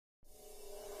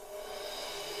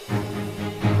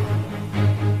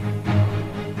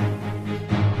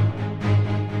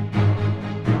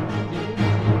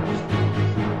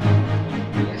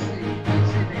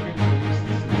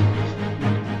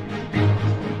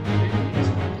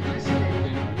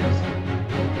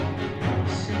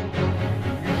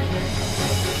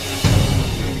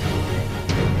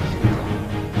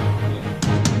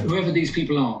whoever these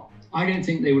people are, I don't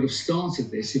think they would have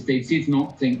started this if they did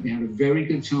not think they had a very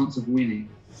good chance of winning,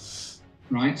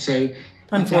 right? So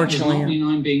unfortunately, that does not mean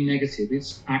I'm being negative.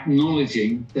 It's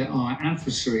acknowledging that our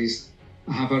adversaries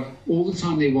have had all the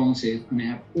time they wanted, and they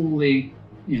have all the,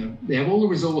 they have all the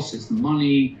resources, the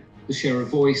money, the share of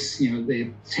voice,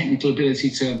 the technical ability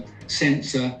to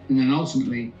censor, and then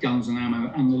ultimately guns and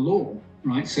ammo and the law,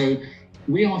 right? So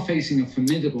we are facing a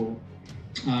formidable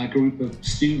group of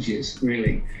stooges,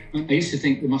 really. I used to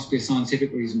think there must be a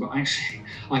scientific reason, but actually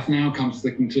I've now come to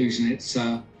the conclusion it's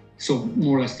sort of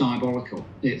more or less diabolical.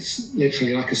 It's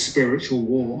literally like a spiritual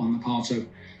war on the part of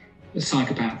the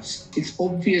psychopaths. It's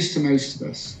obvious to most of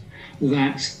us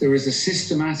that there is a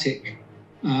systematic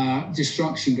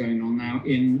destruction going on now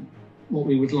in what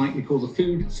we would likely call the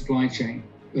food supply chain,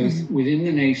 both within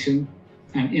the nation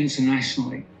and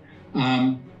internationally.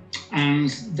 And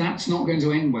that's not going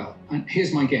to end well. And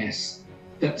here's my guess,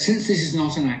 that since this is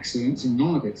not an accident, and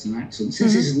none of it's an accident,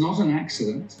 since this is not an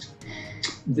accident,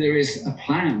 there is a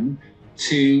plan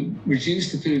to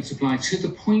reduce the food supply to the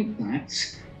point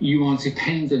that you are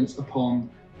dependent upon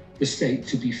the state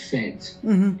to be fed.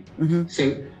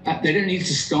 So they don't need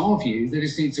to starve you, they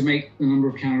just need to make the number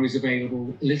of calories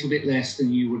available a little bit less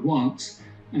than you would want.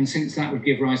 And since that would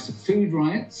give rise to food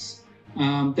riots,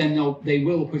 then they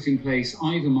will put in place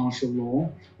either martial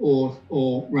law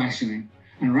or rationing.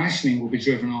 And rationing will be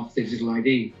driven off digital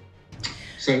ID.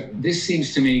 So this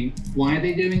seems to me, why are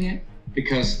they doing it?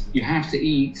 Because you have to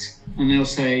eat, and they'll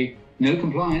say, no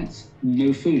compliance,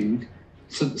 no food.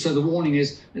 So the warning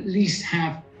is, at least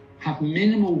have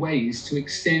minimal ways to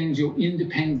extend your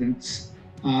independence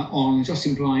on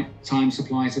just-in-time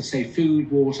supplies of, say,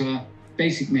 food, water,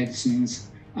 basic medicines,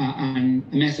 and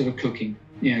a method of cooking,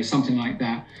 something like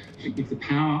that. If the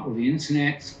power or the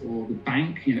internet or the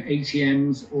bank,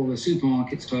 ATMs or the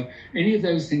supermarkets, for any of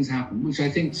those things happen, which I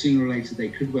think sooner or later they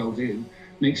could well do,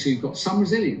 make sure you've got some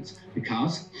resilience,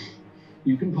 because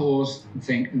you can pause and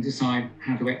think and decide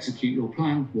how to execute your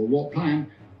plan. Well, what plan?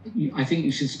 I think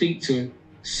you should speak to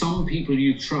some people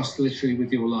you trust literally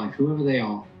with your life, whoever they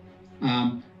are.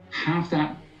 Have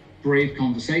that brave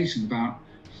conversation about,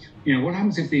 what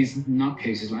happens if these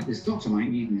nutcases like this Dr. Mike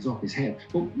Yeadon is off his head?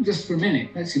 Well, just for a minute,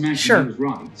 let's imagine he was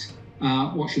right.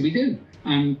 What should we do?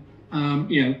 And,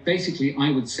 basically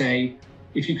I would say,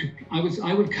 if you could,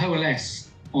 I would coalesce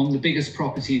on the biggest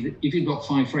property. That if you've got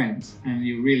 5 friends and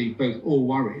you're really both all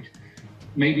worried,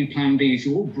 maybe plan B is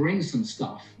you all bring some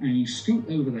stuff and you scoot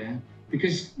over there,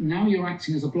 because now you're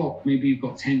acting as a block. Maybe you've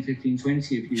got 10, 15,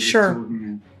 20 of you, children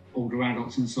and older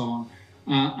adults and so on.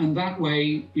 And that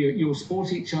way you'll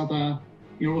support each other.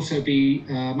 You'll also be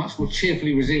much more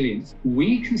cheerfully resilient.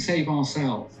 We can save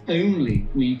ourselves. Only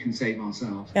we can save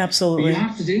ourselves. Absolutely. But you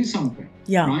have to do something.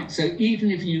 Yeah. Right. So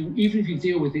even if you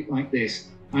deal with it like this,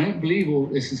 I don't believe all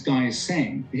this guy is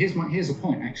saying. Here's the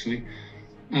point, actually.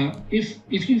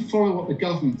 If you follow what the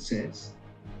government says,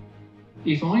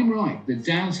 if I'm right, the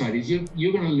downside is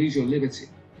you're going to lose your liberty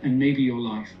and maybe your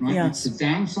life. Right. Yes. It's the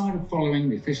downside of following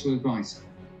the official advice.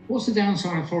 What's the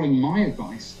downside of following my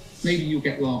advice? Maybe you'll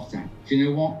get laughed at. Do you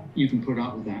know what? You can put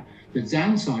up with that. The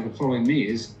downside of following me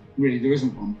is really there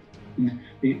isn't one. And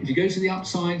if you go to the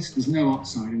upsides, there's no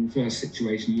upside in the first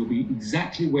situation. You'll be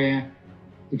exactly where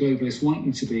the globalists want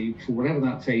you to be for whatever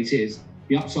that fate is.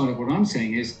 The upside of what I'm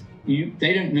saying is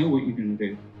they don't know what you're going to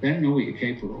do. They don't know what you're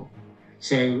capable of.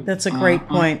 So that's a great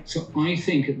point. I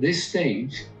think at this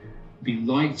stage, be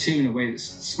lied to in a way that's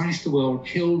smashed the world,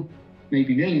 killed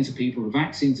maybe millions of people. The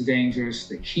vaccines are dangerous.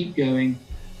 They keep going.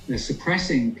 They're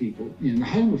suppressing people in the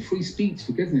home of free speech,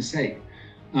 for goodness sake.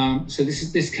 So this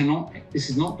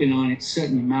is not benign. It's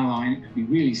certainly malign. It could be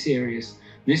really serious.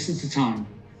 This is the time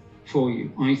for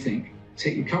you, I think.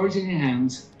 Take your courage in your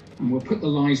hands, and we'll put the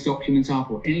lies document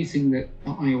up or anything that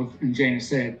I and Jane have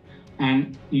said,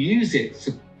 and use it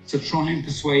to try and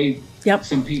persuade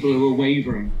some people who are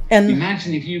wavering. And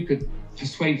imagine if you could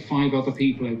persuade 5 other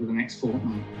people over the next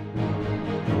fortnight.